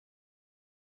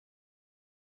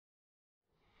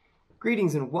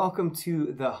Greetings and welcome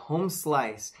to the home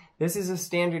slice. This is a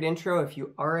standard intro. If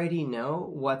you already know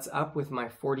what's up with my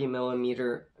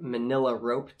 40mm Manila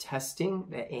rope testing,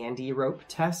 the ANDE rope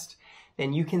test,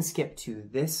 then you can skip to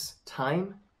this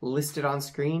time listed on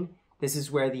screen. This is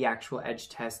where the actual edge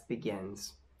test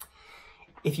begins.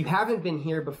 If you haven't been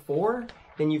here before,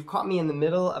 then you've caught me in the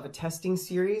middle of a testing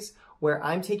series where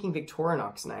I'm taking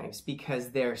Victorinox knives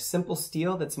because they're simple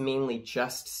steel that's mainly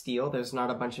just steel. There's not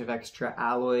a bunch of extra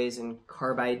alloys and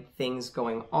carbide things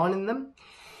going on in them.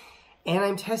 And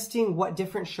I'm testing what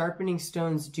different sharpening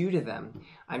stones do to them.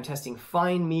 I'm testing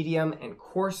fine, medium, and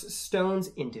coarse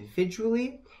stones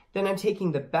individually. Then I'm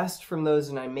taking the best from those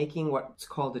and I'm making what's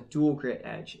called a dual grit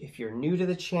edge. If you're new to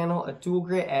the channel, a dual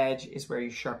grit edge is where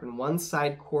you sharpen one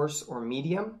side coarse or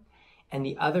medium and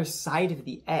the other side of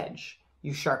the edge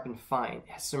you sharpen fine. It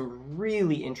has some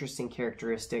really interesting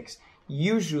characteristics.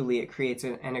 Usually it creates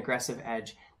an aggressive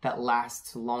edge that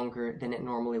lasts longer than it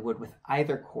normally would with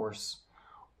either coarse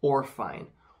or fine,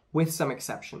 with some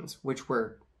exceptions, which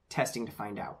we're testing to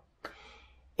find out.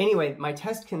 Anyway, my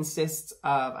test consists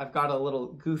of, I've got a little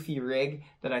goofy rig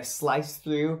that I slice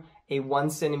through a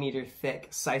 1 centimeter thick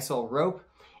sisal rope,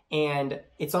 and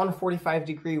it's on a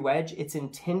 45-degree wedge. It's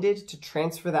intended to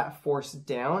transfer that force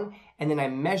down, and then I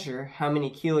measure how many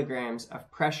kilograms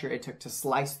of pressure it took to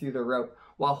slice through the rope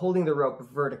while holding the rope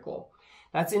vertical.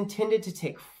 That's intended to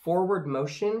take forward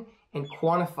motion and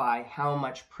quantify how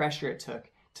much pressure it took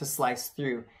to slice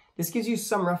through. This gives you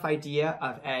some rough idea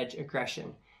of edge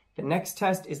aggression. The next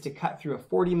test is to cut through a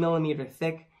 40mm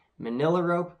thick Manila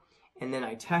rope, and then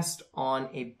I test on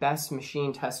a best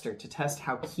machine tester to test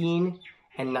how keen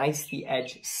and nice the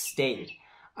edge stayed.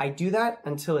 I do that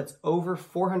until it's over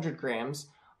 400 grams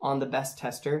on the best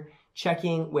tester,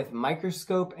 checking with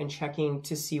microscope and checking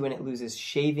to see when it loses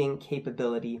shaving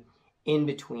capability in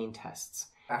between tests.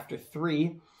 After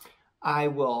 3, I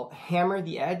will hammer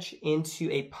the edge into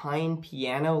a pine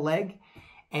piano leg,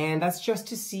 and that's just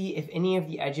to see if any of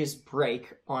the edges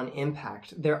break on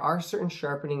impact. There are certain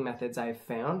sharpening methods I've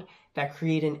found that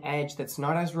create an edge that's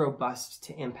not as robust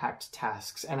to impact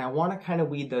tasks, and I want to kind of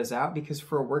weed those out because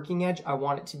for a working edge, I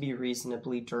want it to be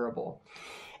reasonably durable.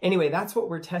 Anyway, that's what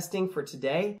we're testing for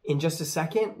today. In just a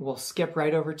second, we'll skip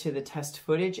right over to the test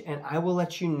footage, and I will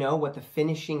let you know what the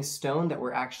finishing stone that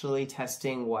we're actually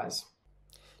testing was.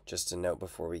 Just a note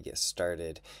before we get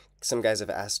started, some guys have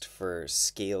asked for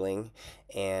scaling,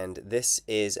 and this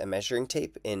is a measuring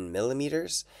tape in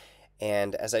millimeters.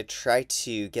 And as I try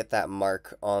to get that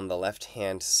mark on the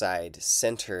left-hand side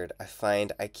centered, I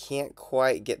find I can't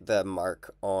quite get the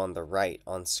mark on the right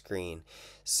on screen.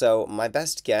 So my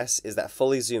best guess is that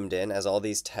fully zoomed in, as all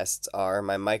these tests are,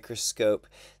 my microscope,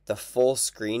 the full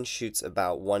screen shoots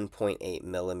about 1.8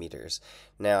 millimeters.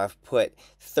 Now I've put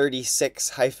 36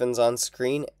 hyphens on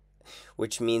screen,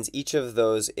 which means each of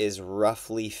those is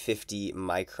roughly 50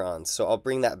 microns. So I'll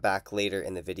bring that back later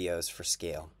in the videos for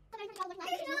scale.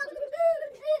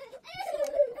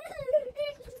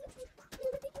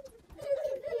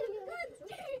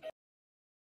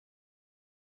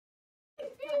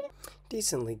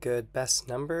 Decently good best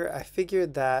number. I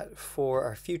figured that for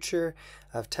our future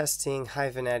of testing high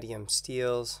vanadium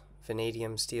steels,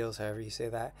 however you say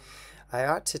that, I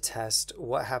ought to test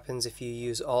what happens if you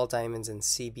use all diamonds in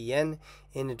CBN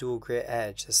in a dual grit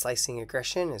edge. The slicing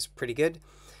aggression is pretty good,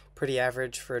 pretty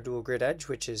average for a dual grit edge,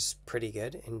 which is pretty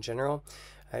good in general.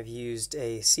 I've used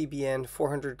a CBN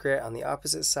 400 grit on the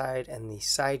opposite side, and the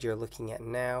side you're looking at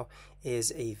now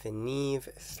is a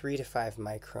Venev 3 to 5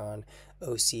 micron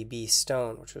OCB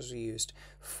stone, which was used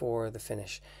for the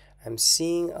finish. I'm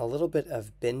seeing a little bit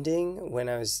of bending. When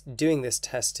I was doing this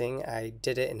testing, I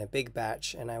did it in a big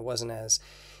batch and I wasn't as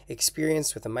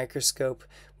experienced with a microscope,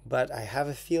 but I have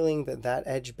a feeling that that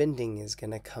edge bending is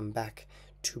going to come back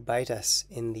to bite us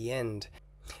in the end.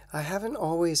 I haven't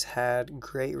always had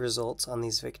great results on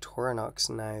these Victorinox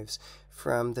knives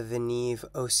from the Venev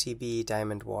OCB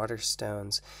Diamond water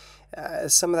stones.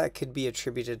 Some of that could be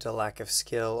attributed to lack of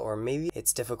skill, or maybe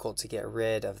it's difficult to get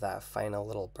rid of that final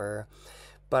little burr.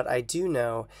 But I do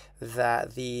know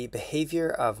that the behavior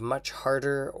of much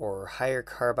harder or higher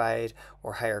carbide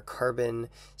or higher carbon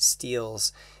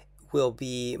steels will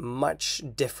be much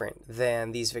different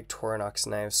than these Victorinox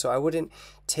knives. So I wouldn't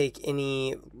take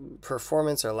any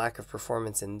performance or lack of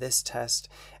performance in this test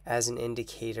as an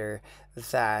indicator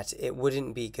that it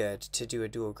wouldn't be good to do a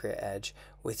dual grit edge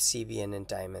with CBN and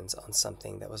diamonds on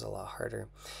something that was a lot harder.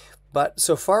 But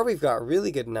so far we've got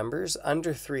really good numbers,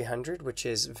 under 300, which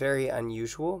is very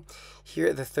unusual. Here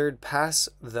at the third pass,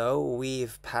 though,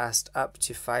 we've passed up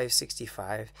to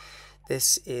 565.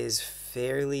 This is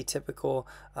fairly typical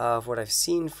of what I've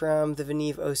seen from the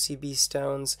Venev OCB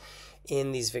stones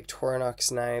in these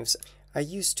Victorinox knives. I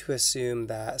used to assume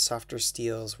that softer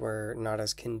steels were not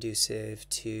as conducive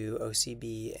to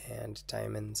OCB and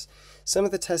diamonds. Some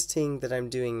of the testing that I'm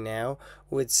doing now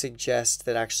would suggest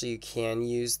that actually you can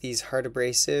use these hard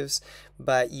abrasives,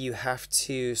 but you have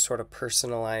to sort of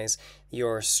personalize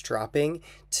your stropping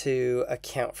to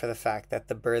account for the fact that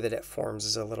the burr that it forms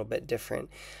is a little bit different.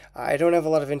 I don't have a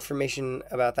lot of information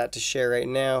about that to share right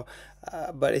now,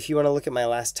 but if you want to look at my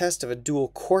last test of a dual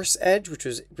coarse edge, which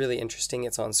was really interesting,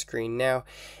 it's on screen now.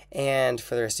 And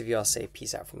for the rest of you, I'll say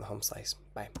peace out from the home slice.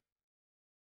 Bye.